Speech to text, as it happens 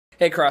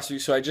Hey Crossview,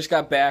 so I just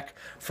got back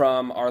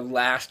from our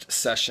last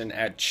session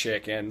at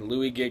CHIC, and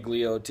Louis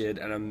Giglio did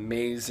an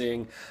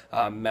amazing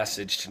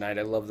message tonight.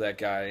 I love that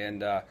guy,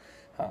 and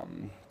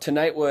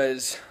tonight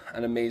was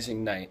an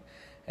amazing night,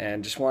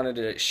 and just wanted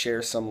to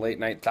share some late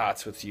night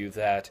thoughts with you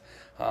that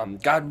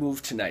God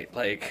moved tonight.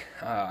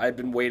 I've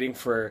been waiting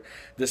for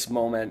this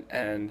moment,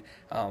 and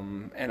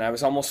I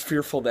was almost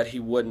fearful that He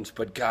wouldn't,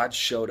 but God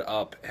showed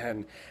up,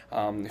 and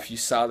if you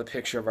saw the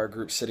picture of our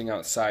group sitting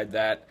outside,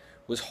 that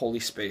was holy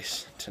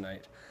space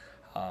tonight.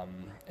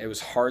 It was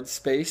hard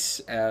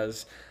space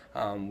as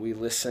we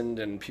listened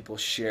and people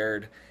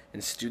shared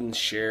and students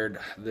shared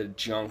the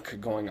junk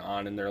going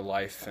on in their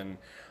life and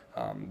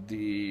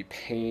the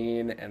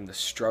pain and the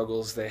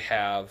struggles they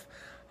have.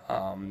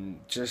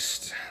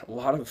 Just a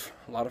lot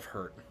of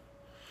hurt.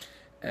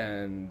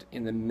 And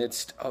in the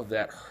midst of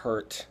that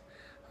hurt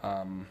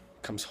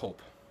comes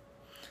hope.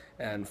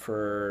 And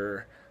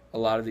for a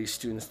lot of these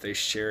students, they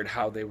shared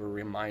how they were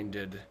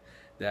reminded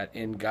that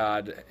in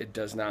God it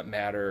does not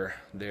matter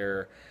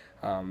their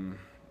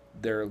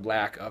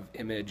lack of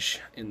image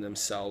in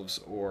themselves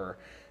or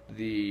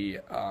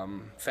the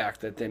fact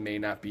that they may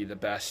not be the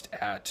best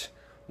at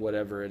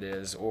whatever it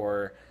is,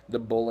 or the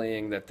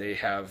bullying that they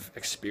have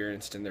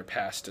experienced in their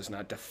past does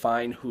not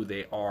define who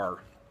they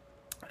are.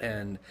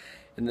 And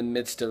in the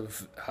midst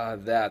of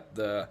that,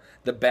 the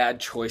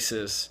bad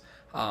choices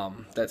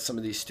that some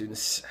of these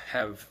students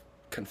have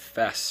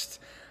confessed,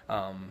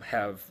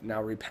 have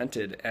now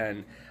repented,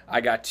 and I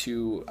got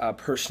to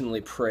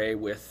personally pray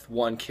with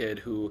one kid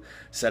who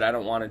said, I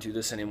don't want to do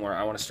this anymore,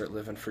 I want to start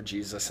living for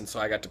Jesus. And so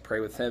I got to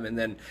pray with him, and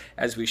then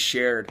as we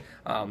shared,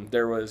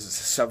 there was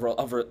several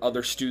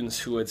other students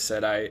who had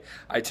said,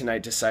 I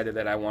tonight decided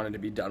that I wanted to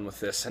be done with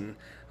this. And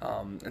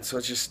so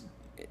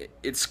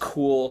it's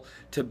cool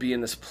to be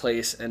in this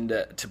place and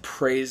to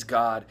praise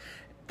God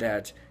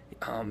that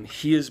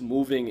He is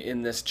moving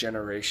in this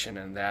generation,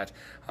 and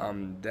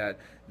that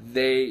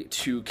they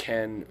too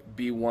can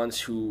be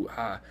ones who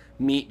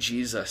meet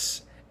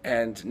Jesus.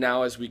 And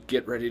now as we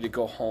get ready to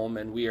go home,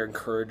 and we are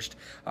encouraged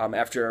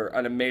after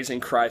an amazing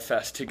cry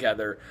fest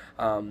together,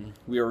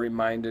 we are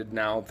reminded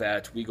now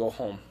that we go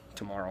home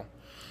tomorrow.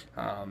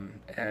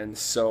 And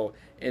so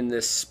in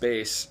this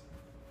space,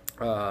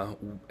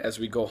 as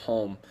we go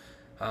home,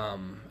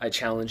 I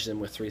challenged them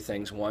with three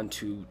things. One,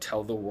 to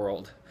tell the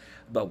world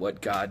about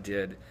what God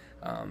did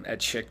at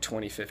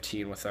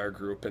CHIC2015 with our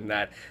group, and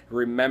that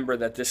remember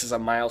that this is a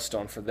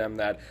milestone for them,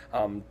 that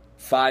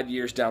 5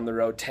 years down the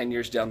road, 10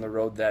 years down the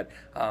road, that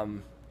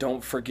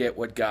don't forget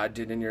what God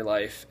did in your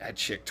life at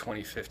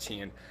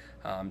CHIC2015.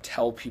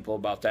 Tell people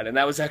about that. And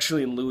that was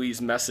actually in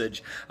Louis'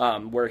 message,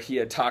 where he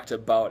had talked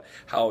about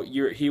how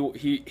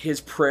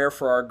his prayer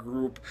for our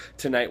group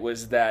tonight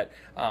was that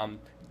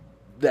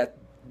that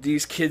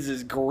these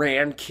kids'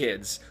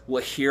 grandkids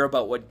will hear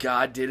about what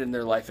God did in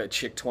their life at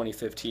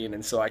CHIC2015.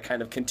 And so I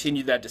kind of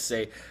continued that to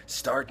say,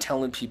 start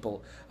telling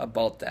people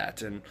about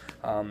that. And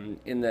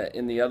in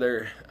the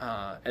other,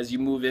 as you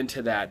move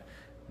into that,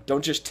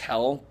 don't just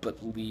tell,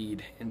 but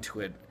lead into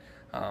it.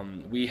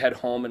 We head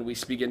home and we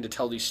begin to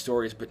tell these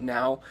stories, but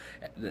now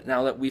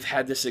that we've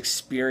had this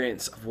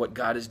experience of what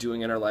God is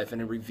doing in our life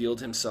and He revealed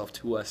Himself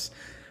to us,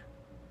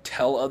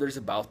 tell others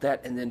about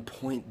that, and then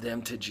point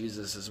them to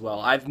Jesus as well.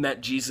 I've met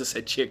Jesus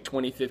at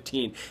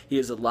CHIC2015. He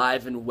is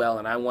alive and well,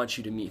 and I want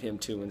you to meet Him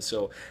too. And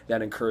so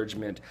that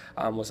encouragement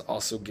was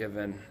also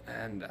given,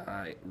 and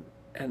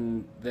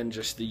then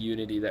just the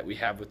unity that we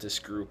have with this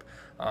group.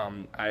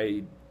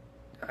 I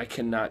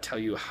cannot tell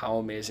you how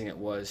amazing it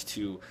was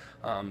to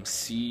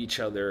see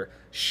each other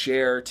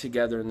share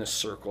together in this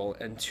circle,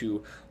 and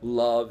to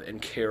love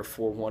and care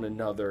for one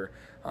another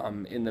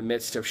in the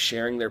midst of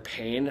sharing their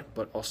pain,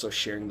 but also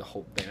sharing the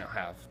hope they now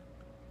have.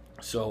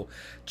 So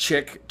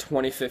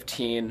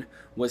CHIC2015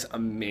 was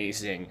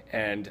amazing,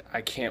 and I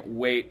can't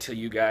wait till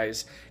you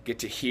guys get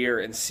to hear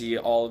and see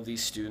all of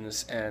these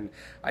students. And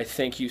I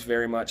thank you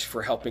very much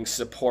for helping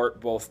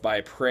support, both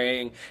by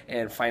praying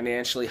and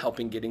financially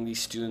helping getting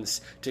these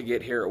students to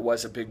get here. It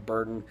was a big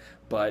burden,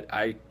 but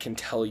I can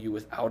tell you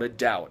without a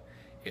doubt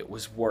it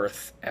was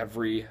worth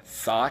every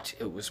thought,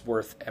 it was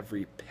worth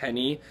every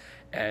penny,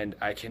 and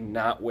I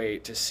cannot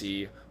wait to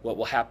see what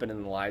will happen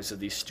in the lives of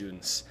these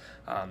students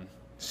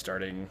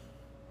starting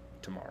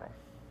tomorrow.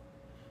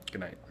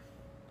 Good night.